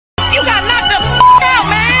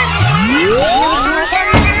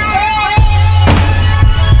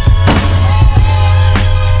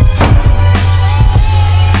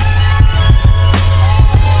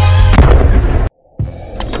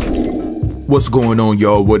What's going on,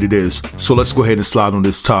 y'all? What it is. So let's go ahead and slide on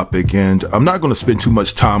this topic, and I'm not going to spend too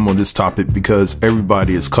much time on this topic because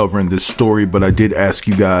everybody is covering this story, but I did ask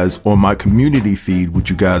you guys on my community feed, would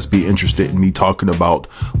you guys be interested in me talking about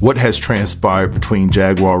what has transpired between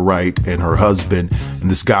Jaguar Wright and her husband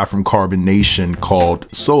and this guy from Carbon Nation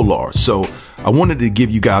called Solar. So I wanted to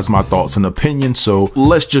give you guys my thoughts and opinions, so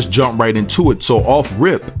let's just jump right into it. So off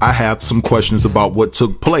rip, I have some questions about what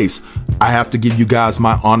took place. I have to give you guys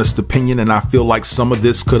my honest opinion, and I feel like some of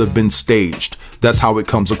this could have been staged. That's how it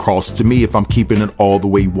comes across to me if I'm keeping it all the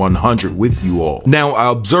way 100 with you all. Now,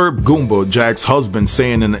 I observed Goomba, Jack's husband,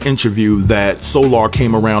 saying in an interview that Solar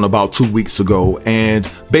came around about 2 weeks ago,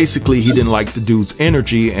 and basically he didn't like the dude's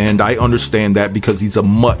energy, and I understand that because he's a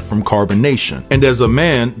mutt from Carbon Nation. And as a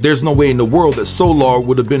man, there's no way in the world that Solar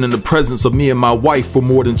would have been in the presence of me and my wife for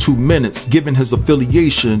more than 2 minutes, given his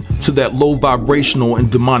affiliation to that low vibrational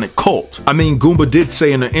and demonic cult. I mean, Goomba did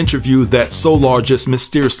say in an interview that Solar just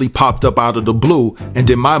mysteriously popped up out of the blue, and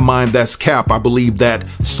in my mind that's cap. I believe that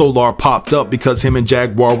Solar popped up because him and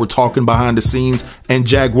Jaguar were talking behind the scenes, and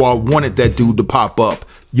Jaguar wanted that dude to pop up.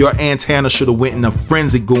 Your antenna should have went in a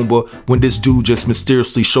frenzy, Goomba, when this dude just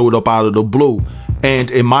mysteriously showed up out of the blue.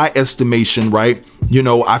 And in my estimation, right, you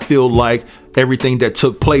know, I feel like everything that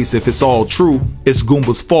took place, if it's all true, it's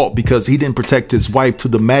Goomba's fault because he didn't protect his wife to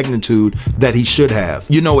the magnitude that he should have.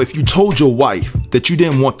 You know, if you told your wife that you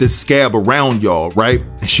didn't want this scab around y'all, right,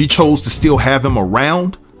 and she chose to still have him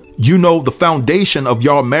around, you know, the foundation of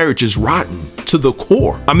y'all marriage is rotten to the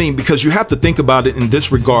core. I mean, because you have to think about it in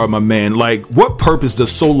this regard, my man. Like, what purpose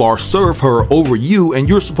does Solar serve her over you, and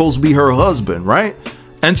you're supposed to be her husband, right?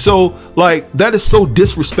 And so, like, that is so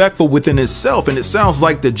disrespectful within itself, and it sounds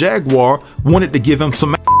like the Jaguar wanted to give him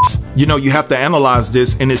some ass. You know, you have to analyze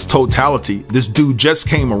this in its totality. This dude just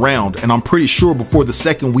came around, and I'm pretty sure before the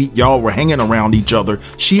second week y'all were hanging around each other,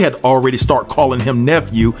 she had already started calling him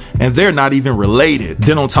nephew, and they're not even related.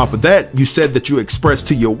 Then on top of that, you said that you expressed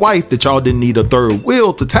to your wife that y'all didn't need a third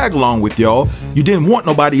wheel to tag along with y'all. You didn't want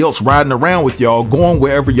nobody else riding around with y'all, going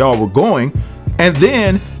wherever y'all were going. And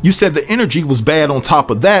then you said the energy was bad on top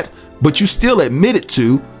of that, but you still admitted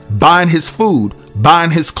to buying his food, buying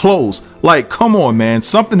his clothes. Like, come on, man,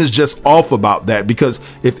 something is just off about that, because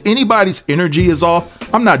if anybody's energy is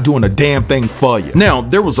off, I'm not doing a damn thing for you. Now,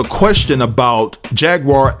 there was a question about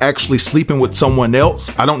Jaguar actually sleeping with someone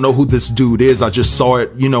else. I don't know who this dude is. I just saw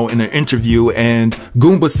it, you know, in an interview, and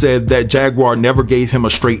Goomba said that Jaguar never gave him a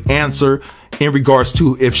straight answer in regards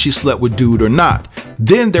to if she slept with dude or not.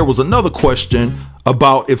 Then there was another question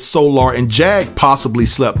about if Solar and Jag possibly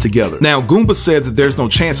slept together. Now, Goomba said that there's no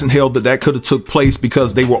chance in hell that that could have took place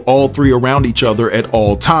because they were all three around each other at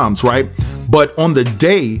all times, right? But on the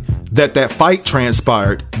day that that fight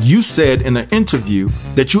transpired, you said in an interview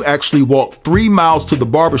that you actually walked 3 miles to the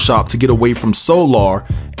barbershop to get away from Solar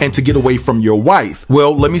and to get away from your wife.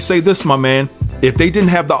 Well, let me say this, my man. If they didn't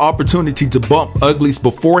have the opportunity to bump uglies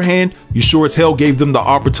beforehand, you sure as hell gave them the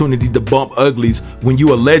opportunity to bump uglies when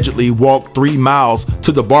you allegedly walked 3 miles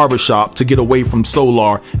to the barbershop to get away from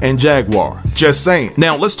Solar and Jaguar. Just saying.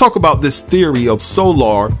 Now, let's talk about this theory of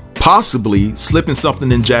Solar possibly slipping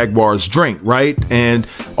something in Jaguar's drink, right? And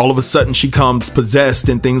all of a sudden she comes possessed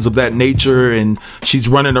and things of that nature, and she's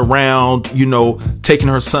running around, you know, taking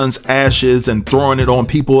her son's ashes and throwing it on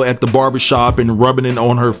people at the barbershop and rubbing it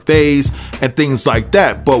on her face and things like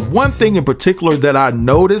that. But one thing in particular that I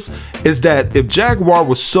noticed is that if Jaguar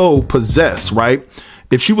was so possessed, right?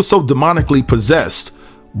 If she was so demonically possessed,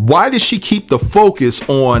 why did she keep the focus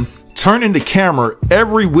on turning the camera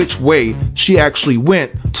every which way she actually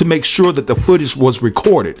went to make sure that the footage was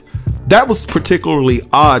recorded? That was particularly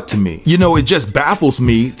odd to me. You know, it just baffles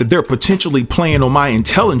me that they're potentially playing on my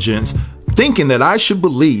intelligence, thinking that I should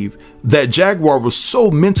believe that Jaguar was so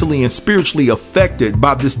mentally and spiritually affected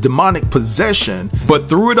by this demonic possession, but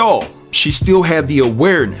through it all, she still had the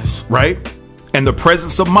awareness, right? And the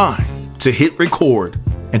presence of mind to hit record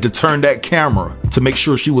and to turn that camera to make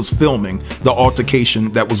sure she was filming the altercation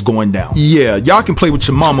that was going down. Yeah, y'all can play with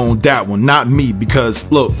your mama on that one, not me, because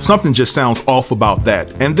look, something just sounds off about that.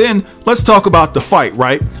 And then let's talk about the fight,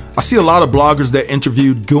 right? I see a lot of bloggers that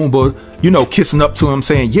interviewed Goomba, you know, kissing up to him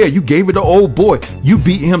saying, yeah, you gave it to old boy, you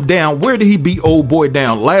beat him down. Where did he beat old boy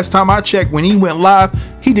down? Last time I checked, when he went live,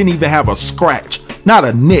 he didn't even have a scratch, not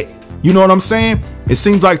a nick. You know what I'm saying? It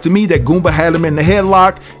seems like to me that Goomba had him in the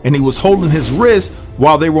headlock and he was holding his wrist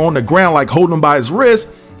while they were on the ground, like holding him by his wrist.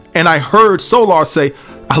 And I heard Solar say,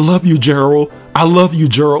 I love you, Gerald. I love you,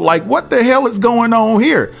 Gerald. Like, what the hell is going on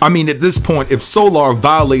here? I mean, at this point, if Solar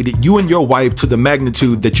violated you and your wife to the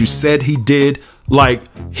magnitude that you said he did, like,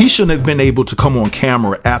 he shouldn't have been able to come on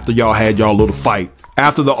camera after y'all had y'all little fight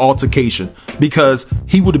after the altercation, because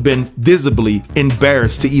he would have been visibly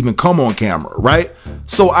embarrassed to even come on camera, right?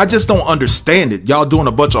 So I just don't understand it. Y'all doing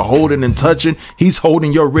a bunch of holding and touching. He's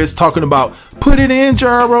holding your wrist, talking about, put it in,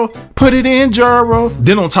 Jaro, put it in, Jaro.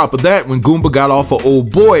 Then on top of that, when Goomba got off of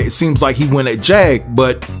old boy, it seems like he went at Jag,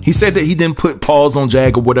 but he said that he didn't put pause on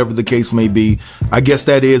Jag or whatever the case may be. I guess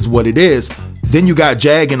that is what it is. Then you got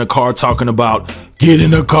Jag in the car talking about, get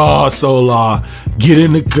in the car, Solar, get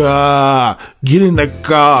in the car, get in the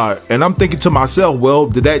car. And I'm thinking to myself, well,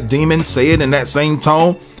 did that demon say it in that same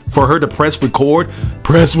tone for her to press record,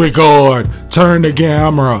 turn the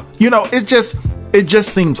camera? You know, it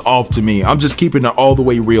just seems off to me. I'm just keeping it all the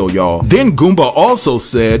way real, y'all. Then Goomba also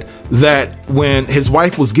said that when his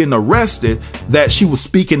wife was getting arrested, that she was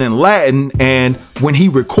speaking in Latin, and when he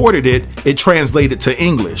recorded it, it translated to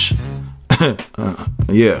English.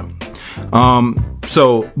 Yeah.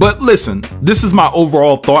 But listen, this is my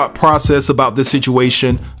overall thought process about this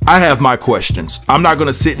situation. I have my questions. I'm not going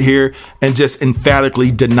to sit here and just emphatically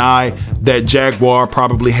deny that Jaguar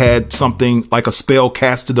probably had something like a spell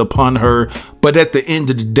casted upon her. But at the end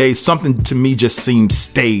of the day, something to me just seems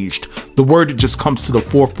staged. The word that just comes to the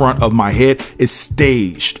forefront of my head is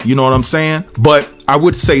staged. You know what I'm saying? But I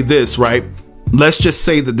would say this, right? Let's just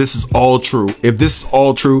say that this is all true. If this is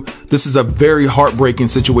all true, this is a very heartbreaking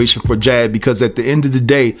situation for Jag, because at the end of the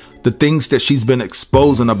day, the things that she's been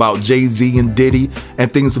exposing about Jay-Z and Diddy and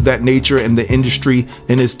things of that nature and the industry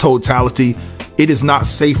in its totality, it is not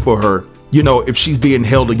safe for her, you know, if she's being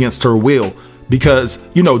held against her will, because,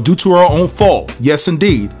 you know, due to her own fault. Yes,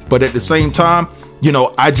 indeed. But at the same time, you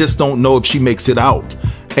know, I just don't know if she makes it out.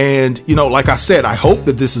 And, you know, like I said, I hope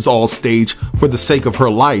that this is all staged for the sake of her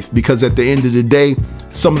life, because at the end of the day,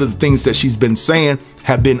 some of the things that she's been saying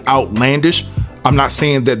have been outlandish. I'm not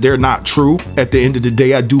saying that they're not true. At the end of the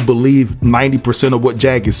day, I do believe 90% of what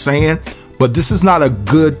Jag is saying, but this is not a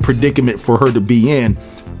good predicament for her to be in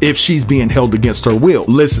if she's being held against her will.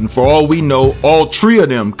 Listen, for all we know, all three of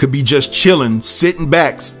them could be just chilling, sitting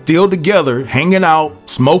back, still together, hanging out,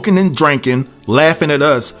 smoking and drinking, laughing at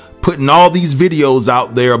us, putting all these videos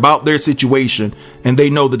out there about their situation, and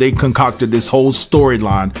they know that they concocted this whole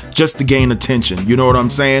storyline just to gain attention. You know what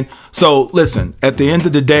I'm saying? So listen, at the end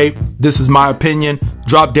of the day, this is my opinion.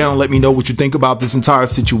 Drop down and let me know what you think about this entire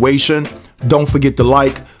situation. Don't forget to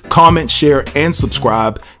like, comment, share, and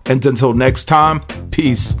subscribe. And until next time,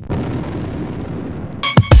 peace.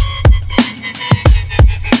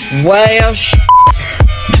 Well,